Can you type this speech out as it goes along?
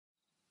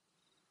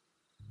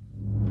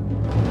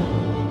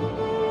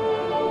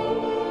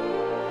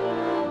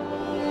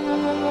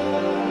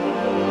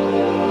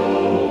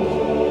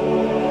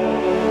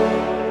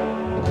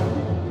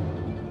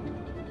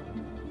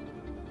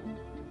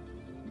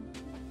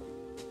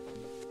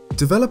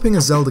Developing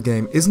a Zelda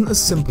game isn't as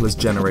simple as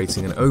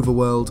generating an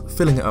overworld,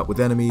 filling it up with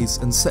enemies,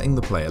 and setting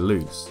the player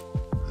loose.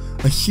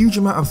 A huge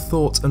amount of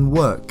thought and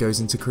work goes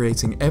into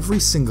creating every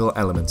single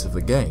element of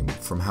the game,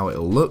 from how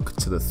it'll look,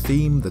 to the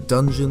theme, the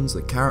dungeons,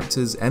 the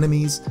characters,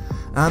 enemies,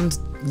 and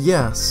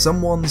yeah,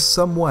 someone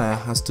somewhere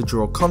has to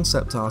draw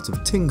concept art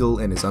of Tingle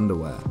in his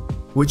underwear,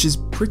 which is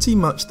pretty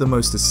much the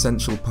most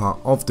essential part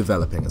of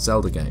developing a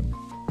Zelda game.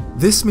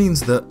 This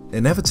means that,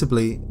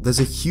 inevitably, there's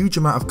a huge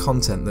amount of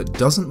content that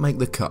doesn't make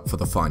the cut for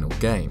the final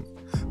game.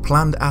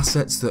 Planned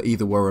assets that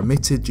either were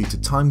omitted due to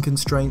time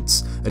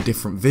constraints, a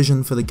different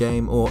vision for the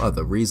game, or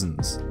other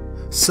reasons.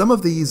 Some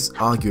of these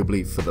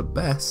arguably for the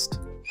best.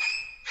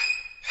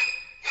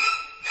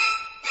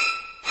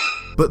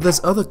 But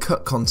there's other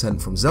cut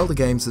content from Zelda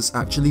games that's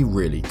actually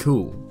really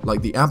cool,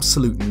 like the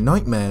absolute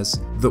nightmares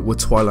that were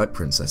Twilight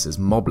Princess's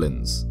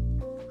moblins.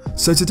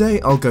 So today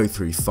I'll go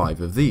through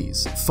 5 of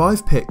these,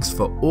 5 picks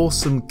for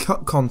awesome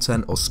cut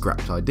content or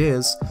scrapped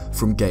ideas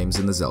from games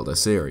in the Zelda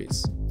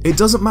series. It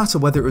doesn't matter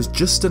whether it was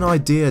just an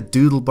idea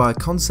doodled by a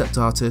concept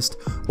artist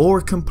or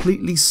a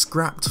completely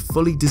scrapped,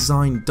 fully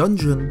designed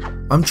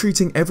dungeon, I'm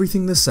treating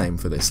everything the same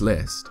for this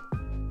list.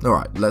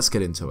 Alright, let's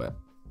get into it.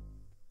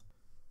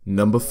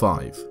 Number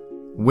 5.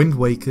 Wind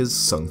Waker's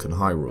Sunken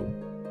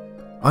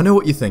Hyrule. I know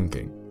what you're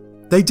thinking.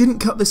 They didn't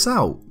cut this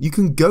out, you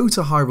can go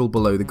to Hyrule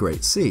below the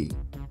Great Sea.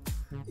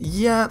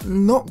 Yeah,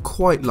 not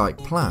quite like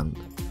planned.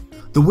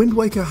 The Wind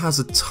Waker has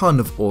a ton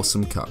of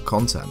awesome cut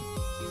content,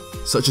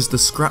 such as the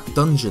scrapped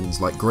dungeons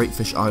like Great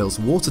Fish Isle's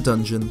water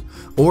dungeon,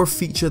 or a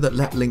feature that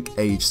let Link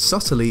age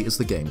subtly as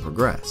the game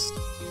progressed.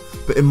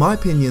 But in my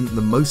opinion,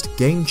 the most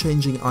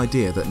game-changing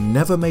idea that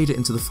never made it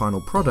into the final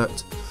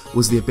product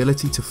was the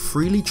ability to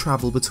freely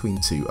travel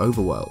between 2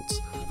 overworlds,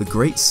 the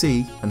Great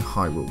Sea and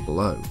Hyrule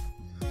below.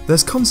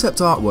 There's concept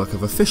artwork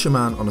of a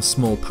fisherman on a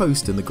small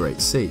post in the Great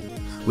Sea,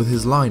 with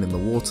his line in the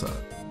water.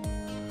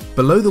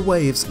 Below the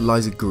waves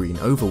lies a green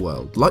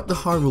overworld, like the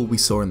Hyrule we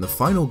saw in the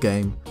final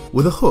game,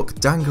 with a hook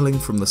dangling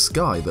from the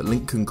sky that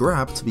Link can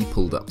grab to be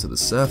pulled up to the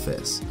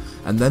surface,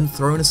 and then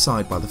thrown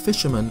aside by the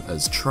fisherman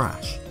as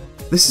trash.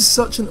 This is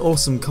such an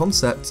awesome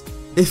concept,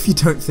 if you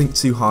don't think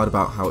too hard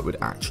about how it would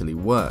actually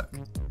work.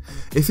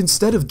 If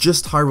instead of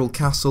just Hyrule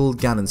Castle,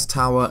 Ganon's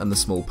Tower and the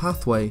small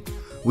pathway,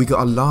 we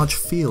got a large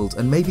field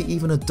and maybe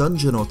even a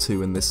dungeon or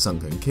 2 in this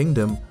sunken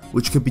kingdom,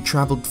 which could be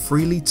travelled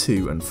freely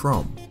to and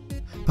from.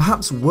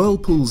 Perhaps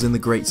whirlpools in the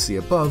Great Sea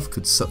above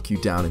could suck you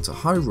down into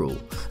Hyrule,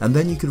 and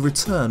then you could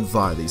return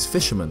via these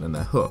fishermen and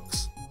their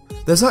hooks.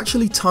 There's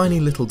actually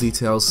tiny little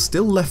details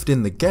still left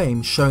in the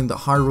game showing that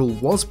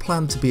Hyrule was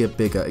planned to be a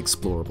bigger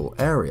explorable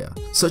area,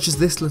 such as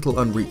this little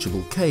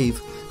unreachable cave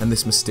and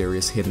this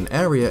mysterious hidden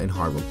area in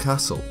Hyrule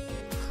Castle.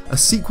 A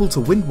sequel to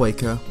Wind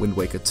Waker, Wind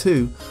Waker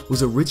 2,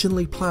 was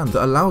originally planned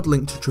that allowed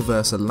Link to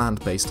traverse a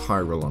land-based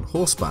Hyrule on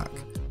horseback,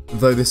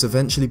 though this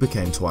eventually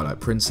became Twilight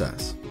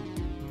Princess.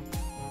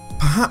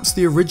 Perhaps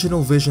the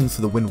original vision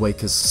for the Wind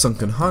Waker's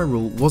Sunken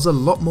Hyrule was a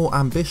lot more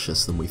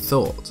ambitious than we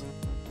thought.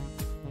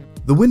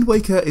 The Wind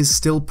Waker is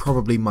still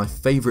probably my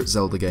favourite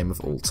Zelda game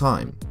of all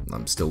time.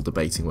 I'm still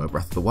debating where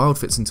Breath of the Wild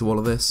fits into all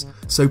of this,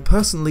 so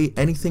personally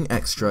anything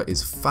extra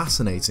is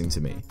fascinating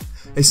to me,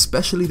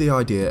 especially the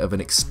idea of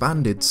an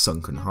expanded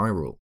Sunken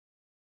Hyrule.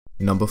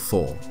 Number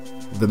 4.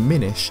 The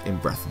Minish in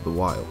Breath of the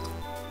Wild.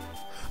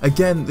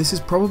 Again, this is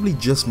probably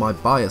just my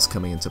bias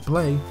coming into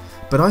play,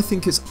 but I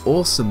think it's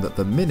awesome that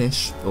the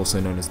Minish, also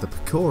known as the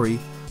Picori,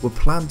 were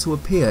planned to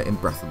appear in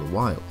Breath of the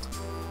Wild.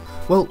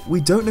 Well, we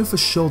don't know for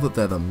sure that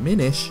they're the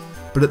Minish,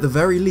 but at the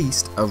very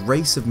least, a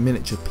race of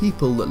miniature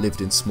people that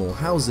lived in small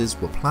houses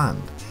were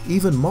planned,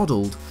 even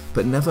modelled,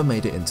 but never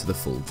made it into the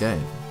full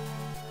game.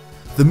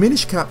 The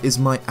Minish Cap is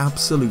my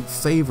absolute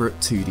favourite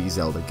 2D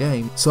Zelda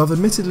game, so I've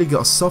admittedly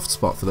got a soft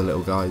spot for the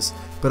little guys,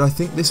 but I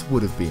think this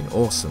would have been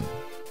awesome.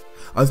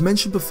 I've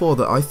mentioned before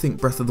that I think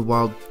Breath of the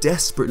Wild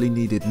desperately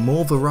needed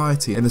more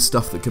variety in the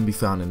stuff that can be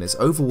found in its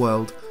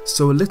overworld,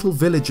 so a little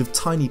village of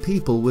tiny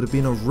people would have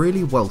been a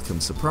really welcome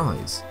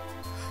surprise.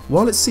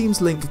 While it seems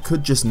Link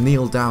could just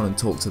kneel down and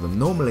talk to them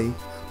normally,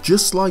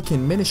 just like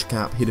in Minish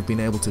Cap, he'd have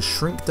been able to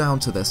shrink down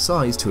to their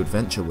size to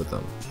adventure with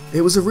them. It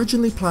was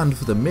originally planned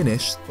for the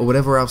Minish, or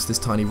whatever else this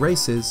tiny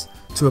race is,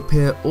 to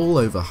appear all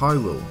over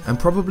Hyrule, and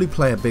probably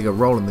play a bigger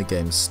role in the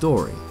game's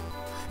story.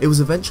 It was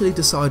eventually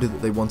decided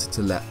that they wanted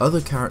to let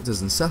other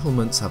characters and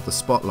settlements have the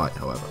spotlight,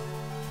 however.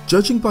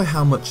 Judging by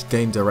how much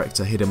game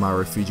director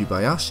Hidemaru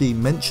Fujibayashi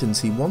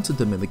mentions he wanted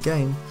them in the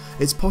game,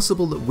 it's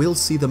possible that we'll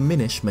see the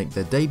Minish make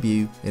their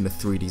debut in a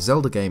 3D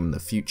Zelda game in the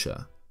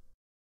future.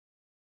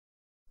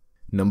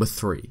 Number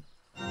 3.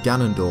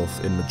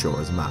 Ganondorf in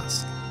Majora's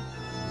Mask.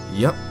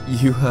 Yep,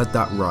 you heard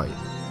that right.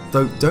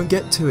 Though don't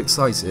get too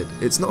excited,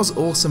 it's not as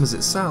awesome as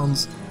it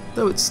sounds,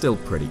 though it's still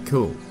pretty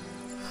cool.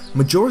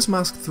 Majora's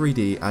Mask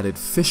 3D added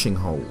fishing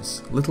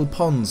holes, little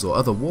ponds or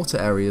other water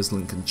areas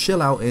Link can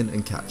chill out in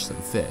and catch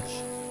some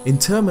fish. In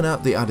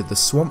Termina, they added the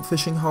swamp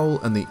fishing hole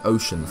and the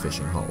ocean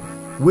fishing hole.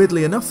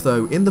 Weirdly enough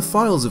though, in the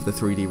files of the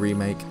 3D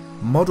remake,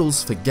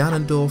 models for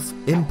Ganondorf,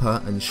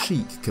 Impa and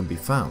Sheik can be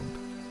found.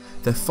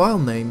 Their file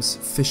names,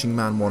 Fishing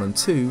Man 1 and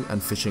 2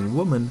 and Fishing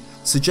Woman,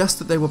 suggest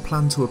that they were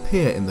planned to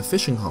appear in the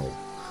fishing hole,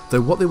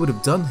 though what they would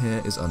have done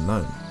here is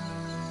unknown.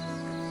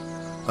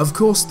 Of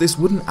course, this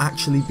wouldn't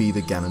actually be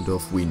the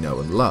Ganondorf we know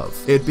and love,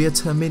 it'd be a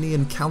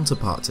Terminian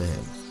counterpart to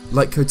him,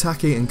 like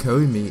Kotake and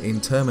Koumi in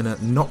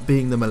Termina not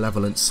being the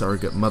malevolent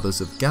surrogate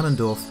mothers of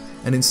Ganondorf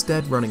and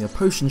instead running a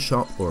potion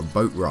shop or a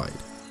boat ride.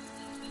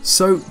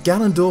 So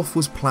Ganondorf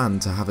was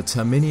planned to have a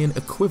Terminian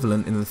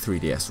equivalent in the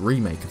 3DS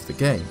remake of the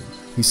game,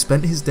 who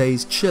spent his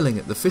days chilling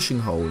at the fishing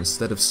hole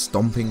instead of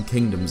stomping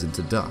kingdoms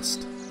into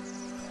dust.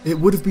 It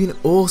would have been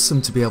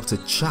awesome to be able to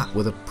chat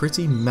with a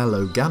pretty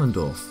mellow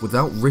Ganondorf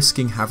without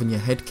risking having your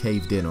head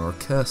caved in or a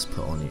curse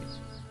put on you.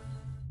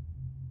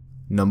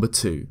 Number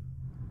 2.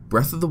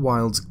 Breath of the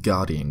Wild's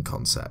Guardian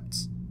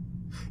concepts.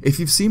 If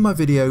you've seen my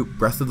video,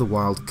 Breath of the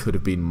Wild could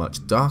have been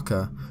much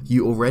darker,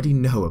 you already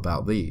know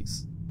about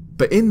these.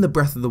 But in the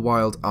Breath of the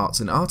Wild Arts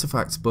and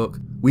Artifacts book,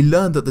 we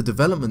learned that the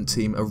development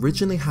team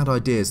originally had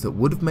ideas that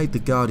would have made the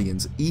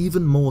Guardians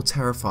even more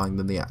terrifying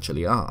than they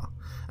actually are,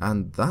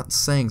 and that's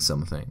saying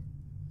something.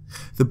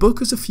 The book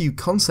has a few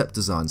concept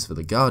designs for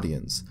the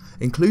Guardians,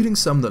 including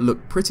some that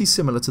look pretty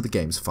similar to the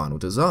game's final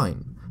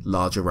design,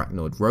 large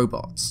arachnoid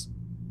robots.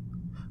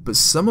 But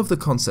some of the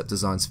concept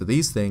designs for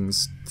these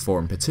things, 4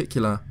 in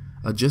particular,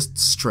 are just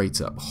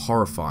straight up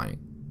horrifying.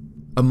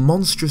 A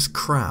monstrous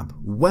crab,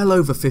 well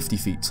over 50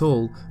 feet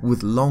tall,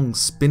 with long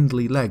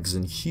spindly legs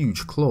and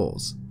huge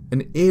claws.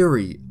 An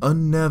eerie,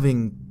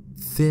 unnerving,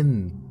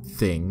 thin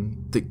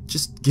thing that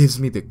just gives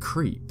me the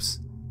creeps.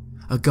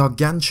 A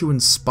gargantuan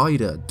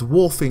spider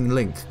dwarfing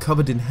Link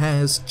covered in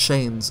hairs,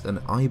 chains and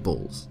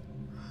eyeballs.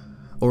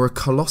 Or a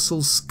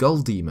colossal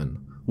skull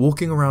demon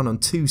walking around on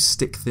 2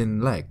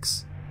 stick-thin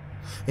legs.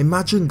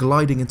 Imagine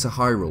gliding into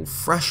Hyrule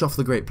fresh off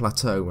the Great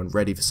Plateau and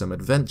ready for some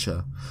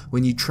adventure,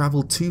 when you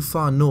travel too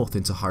far north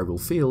into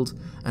Hyrule Field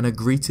and are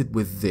greeted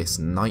with this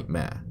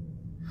nightmare.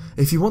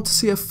 If you want to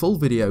see a full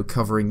video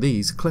covering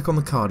these, click on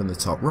the card in the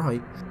top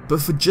right,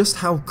 but for just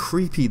how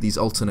creepy these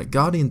alternate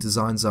Guardian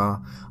designs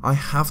are, I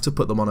have to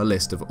put them on a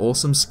list of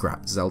awesome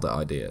scrapped Zelda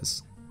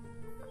ideas.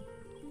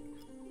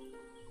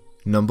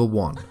 Number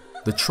 1.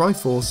 The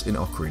Triforce in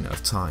Ocarina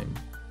of Time.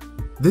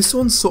 This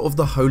one's sort of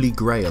the holy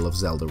grail of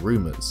Zelda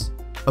rumours.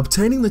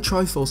 Obtaining the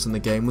Triforce in the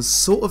game was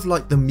sort of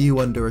like the Mew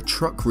under a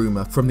truck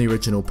rumour from the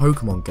original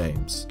Pokemon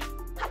games.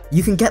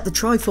 You can get the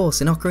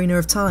Triforce in Ocarina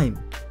of Time.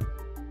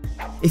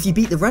 If you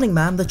beat the Running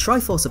Man, the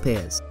Triforce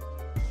appears.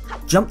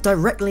 Jump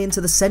directly into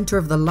the centre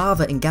of the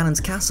lava in Ganon's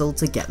castle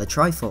to get the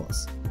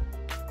Triforce.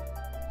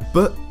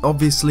 But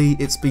obviously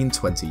it's been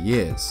 20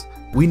 years.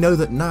 We know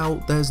that now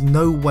there's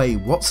no way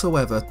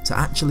whatsoever to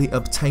actually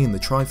obtain the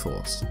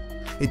Triforce.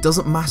 It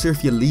doesn't matter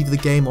if you leave the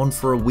game on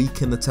for a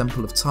week in the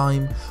Temple of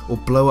Time, or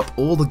blow up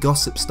all the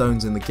gossip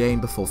stones in the game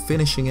before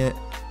finishing it,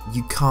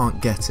 you can't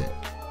get it.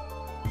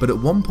 But at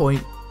one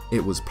point,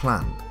 it was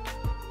planned.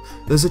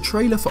 There's a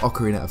trailer for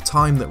Ocarina of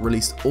Time that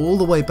released all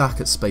the way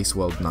back at Space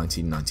World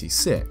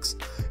 1996,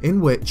 in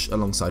which,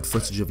 alongside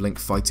footage of Link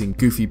fighting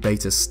goofy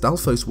beta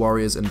Stalfos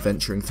warriors and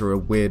venturing through a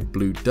weird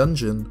blue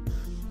dungeon,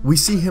 we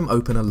see him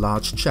open a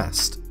large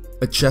chest,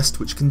 a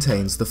chest which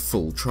contains the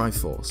full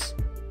Triforce.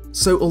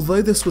 So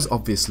although this was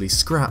obviously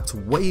scrapped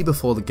way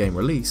before the game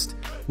released,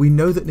 we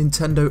know that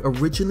Nintendo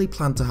originally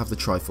planned to have the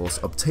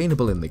Triforce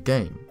obtainable in the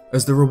game,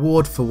 as the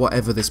reward for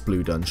whatever this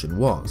blue dungeon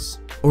was.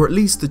 Or at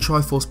least the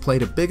Triforce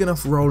played a big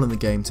enough role in the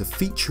game to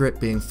feature it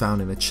being found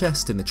in a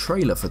chest in a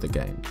trailer for the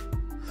game.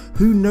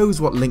 Who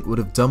knows what Link would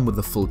have done with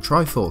the full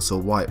Triforce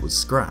or why it was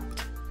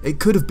scrapped?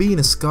 It could have been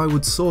a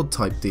Skyward Sword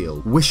type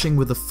deal, wishing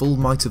with the full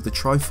might of the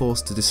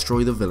Triforce to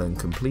destroy the villain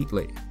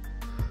completely.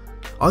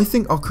 I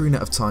think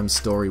Ocarina of Time's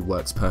story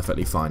works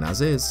perfectly fine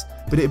as is,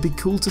 but it'd be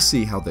cool to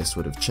see how this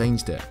would have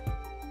changed it.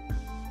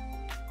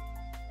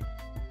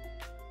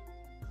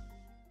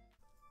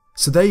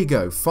 So there you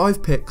go,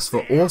 5 picks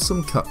for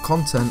awesome cut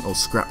content or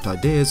scrapped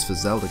ideas for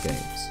Zelda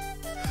games.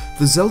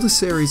 The Zelda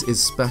series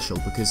is special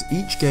because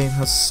each game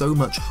has so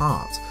much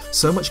heart,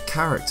 so much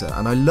character,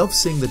 and I love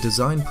seeing the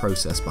design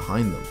process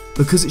behind them,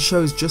 because it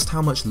shows just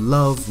how much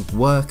love,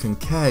 work and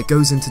care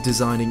goes into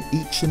designing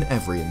each and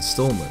every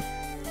installment.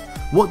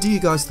 What do you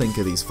guys think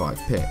of these 5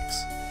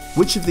 picks?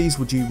 Which of these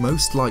would you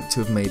most like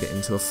to have made it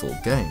into a full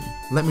game?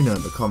 Let me know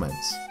in the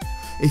comments.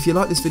 If you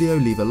like this video,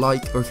 leave a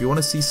like, or if you want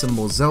to see some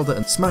more Zelda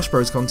and Smash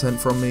Bros content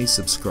from me,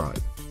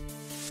 subscribe.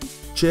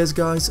 Cheers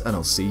guys, and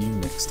I'll see you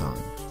next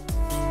time.